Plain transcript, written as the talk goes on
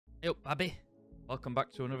Hey up, Abby! Welcome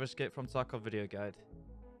back to another Escape from Tarkov video guide.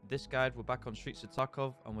 In this guide, we're back on streets of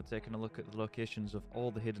Tarkov and we're taking a look at the locations of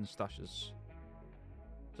all the hidden stashes.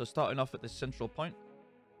 So starting off at this central point,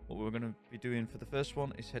 what we're going to be doing for the first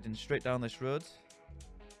one is heading straight down this road,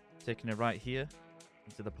 taking it right here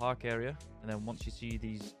into the park area, and then once you see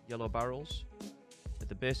these yellow barrels, at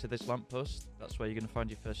the base of this lamppost, that's where you're going to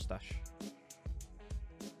find your first stash.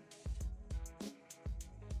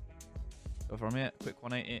 So from here, quick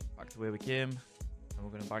 180 back to where we came, and we're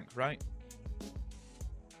going to bank right.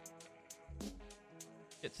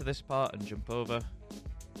 Get to this part and jump over,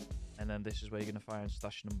 and then this is where you're going to find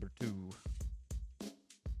stash number 2.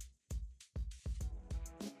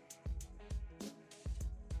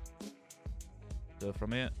 So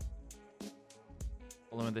from here,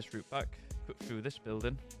 following this route back, cut through this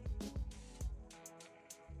building,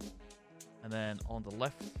 and then on the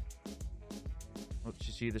left, once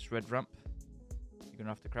you see this red ramp, you're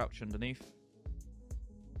going to have to crouch underneath,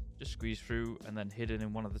 just squeeze through, and then hidden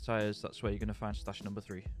in one of the tyres, that's where you're going to find stash number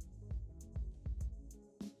 3.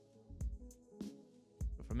 So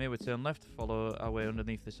from here we turn left, follow our way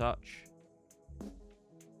underneath this arch,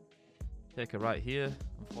 take a right here,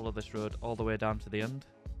 and follow this road all the way down to the end.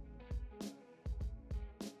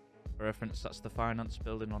 For reference, that's the finance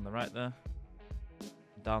building on the right there.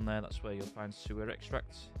 Down there, that's where you'll find sewer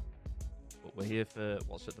extracts. But we're here for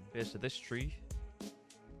what's at the base of this tree,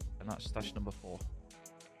 and that's stash number 4.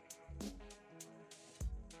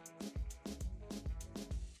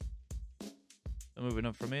 So moving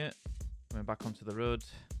up from here, coming back onto the road.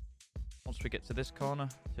 Once we get to this corner,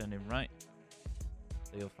 turning right.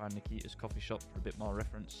 So you'll find Nikita's coffee shop for a bit more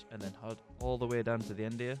reference, and then head all the way down to the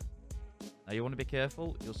end here. Now you want to be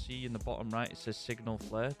careful, you'll see in the bottom right it says signal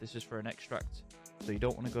flare. This is for an extract, so you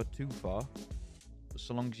don't want to go too far, but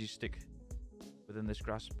so long as you stick within this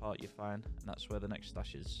grass part you're fine, and that's where the next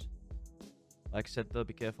stash is. Like I said though,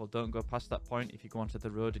 be careful, don't go past that point. If you go onto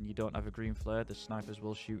the road and you don't have a green flare, the snipers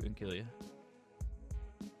will shoot and kill you.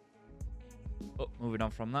 Oh, moving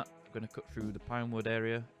on from that, we're going to cut through the Pinewood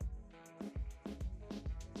area.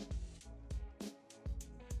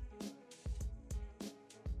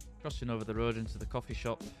 Crossing over the road into the coffee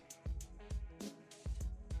shop.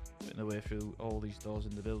 Getting the way through all these doors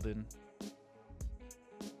in the building.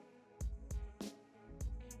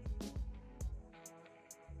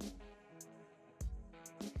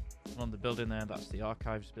 On the building there, that's the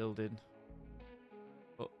archives building.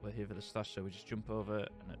 But we're here for the stash, so we just jump over,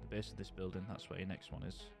 and at the base of this building, that's where your next one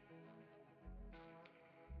is.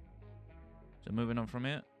 So moving on from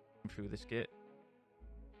here, through this gate,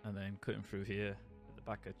 and then cutting through here at the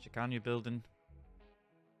back of Chekannaya building.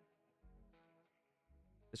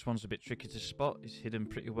 This one's a bit tricky to spot. It's hidden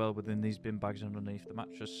pretty well within these bin bags underneath the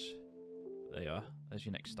mattress. But there you are. There's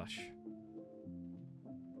your next stash.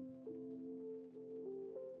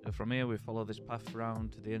 So from here we follow this path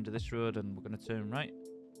around to the end of this road, and we're going to turn right,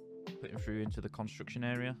 putting through into the construction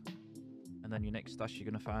area, and then your next stash you're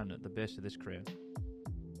going to find at the base of this crane.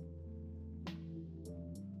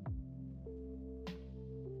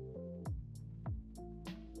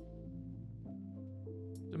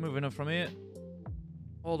 So moving on from here,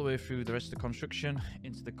 all the way through the rest of the construction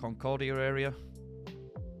into the Concordia area.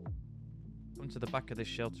 Come to the back of this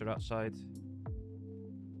shelter outside,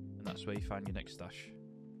 and that's where you find your next stash.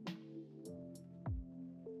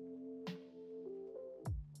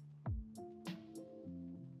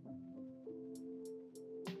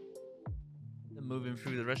 Then moving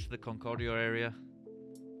through the rest of the Concordia area,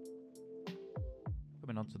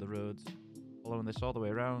 coming onto the roads, following this all the way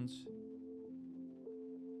around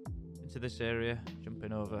into this area,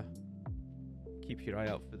 jumping over. Keep your eye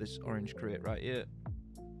out for this orange crate right here.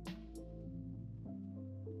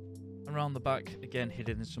 Around the back, again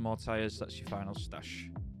hidden in some more tyres, that's your final stash.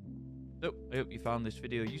 So, I hope you found this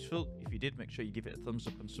video useful. If you did, make sure you give it a thumbs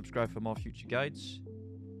up and subscribe for more future guides.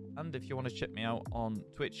 And if you want to check me out on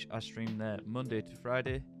Twitch, I stream there Monday to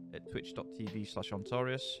Friday at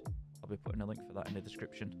twitch.tv/Ontorius. I'll be putting a link for that in the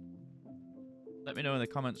description. Let me know in the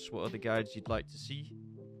comments what other guides you'd like to see,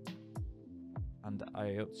 and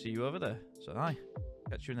I hope to see you over there. So,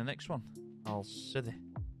 catch you in the next one. I'll see you.